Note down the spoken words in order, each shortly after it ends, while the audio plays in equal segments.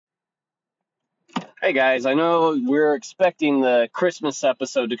Hey guys, I know we're expecting the Christmas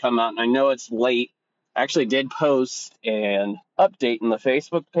episode to come out, and I know it's late. I actually did post an update in the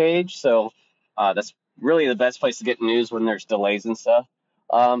Facebook page, so that's really the best place to get news when there's delays and stuff.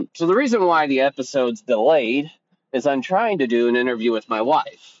 So the reason why the episode's delayed is I'm trying to do an interview with my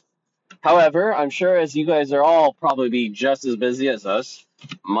wife. However, I'm sure as you guys are all probably be just as busy as us,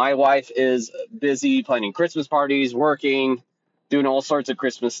 my wife is busy planning Christmas parties, working, doing all sorts of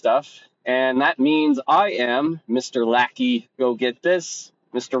Christmas stuff. And that means I am Mr. Lackey, go get this,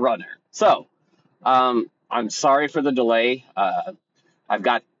 Mr. Runner. So, I'm sorry for the delay. I've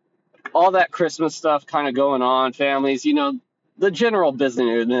got all that Christmas stuff kind of going on, families, the general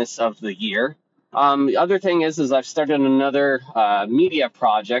business of the year. The other thing is I've started another media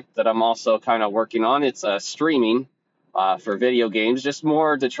project that I'm also kind of working on. It's streaming for video games, just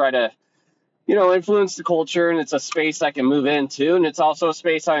more to try to, influence the culture, and it's a space I can move into, and it's also a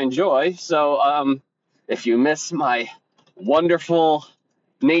space I enjoy. So if you miss my wonderful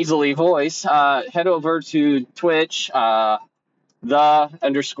nasally voice, head over to Twitch, the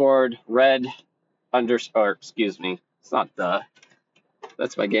underscored red underscore, excuse me, it's not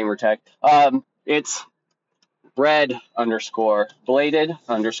that's my gamer tag. It's red underscore bladed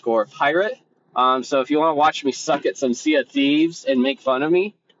underscore pirate. So if you want to watch me suck at some Sea of Thieves and make fun of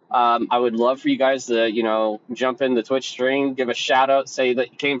me, I would love for you guys to, jump in the Twitch stream, give a shout out, say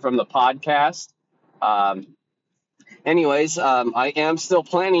that you came from the podcast. Um, I am still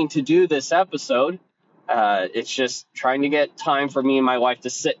planning to do this episode. It's just trying to get time for me and my wife to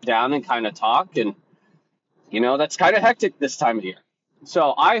sit down and kind of talk. And, that's kind of hectic this time of year.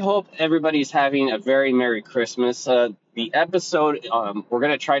 So I hope everybody's having a very Merry Christmas. The episode, we're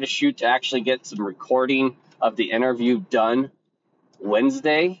going to try to shoot to actually get some recording of the interview done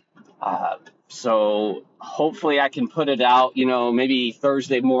Wednesday. So hopefully I can put it out, maybe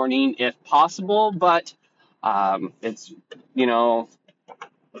Thursday morning if possible. But it's, we'll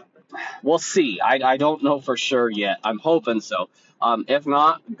see. I don't know for sure yet. I'm hoping so. If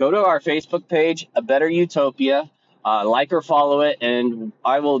not, go to our Facebook page, A Better Utopia. Like or follow it, and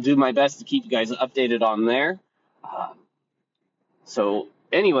I will do my best to keep you guys updated on there.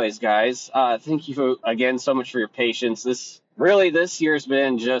 Anyways, guys, thank you again so much for your patience. This year's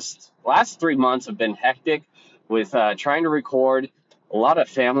been last 3 months have been hectic with trying to record a lot of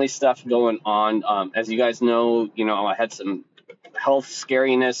family stuff going on. As you guys know, I had some health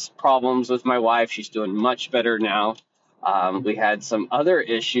scariness problems with my wife. She's doing much better now. We had some other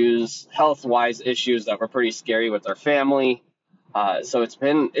issues, health-wise issues that were pretty scary with our family. So it's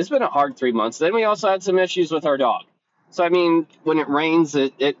been a hard 3 months. Then we also had some issues with our dog. So I mean, when it rains,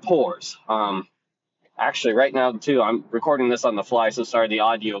 it pours. Actually, right now too, I'm recording this on the fly, so sorry the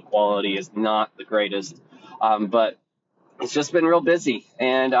audio quality is not the greatest. But it's just been real busy,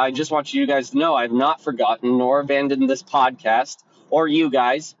 and I just want you guys to know I've not forgotten nor abandoned this podcast or you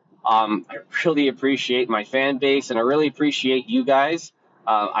guys. I really appreciate my fan base, and I really appreciate you guys.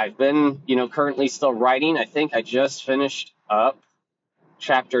 I've been, currently still writing. I think I just finished up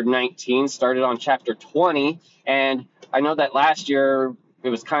chapter 19, started on chapter 20, and I know that last year it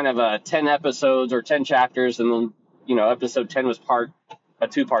was kind of a 10 episodes or 10 chapters, and then, episode 10 was a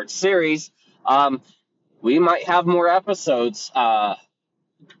two-part series. We might have more episodes,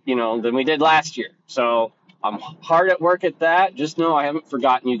 than we did last year. So I'm hard at work at that. Just know I haven't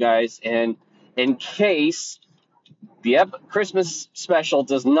forgotten you guys. And in case the Christmas special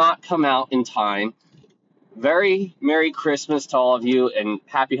does not come out in time, very Merry Christmas to all of you and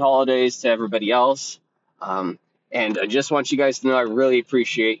Happy Holidays to everybody else. And I just want you guys to know I really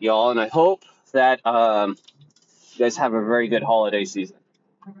appreciate y'all, and I hope that you guys have a very good holiday season.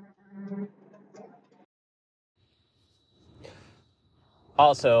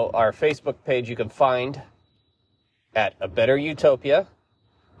 Also, our Facebook page you can find at A Better Utopia.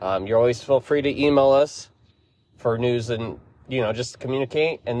 You always feel free to email us for news and, just to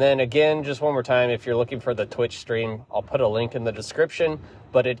communicate. And then again, just one more time, if you're looking for the Twitch stream, I'll put a link in the description,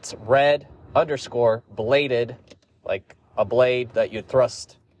 but it's red underscore bladed, like a blade that you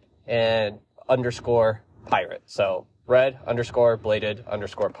thrust, and underscore pirate. So red underscore bladed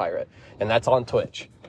underscore pirate. And that's on Twitch.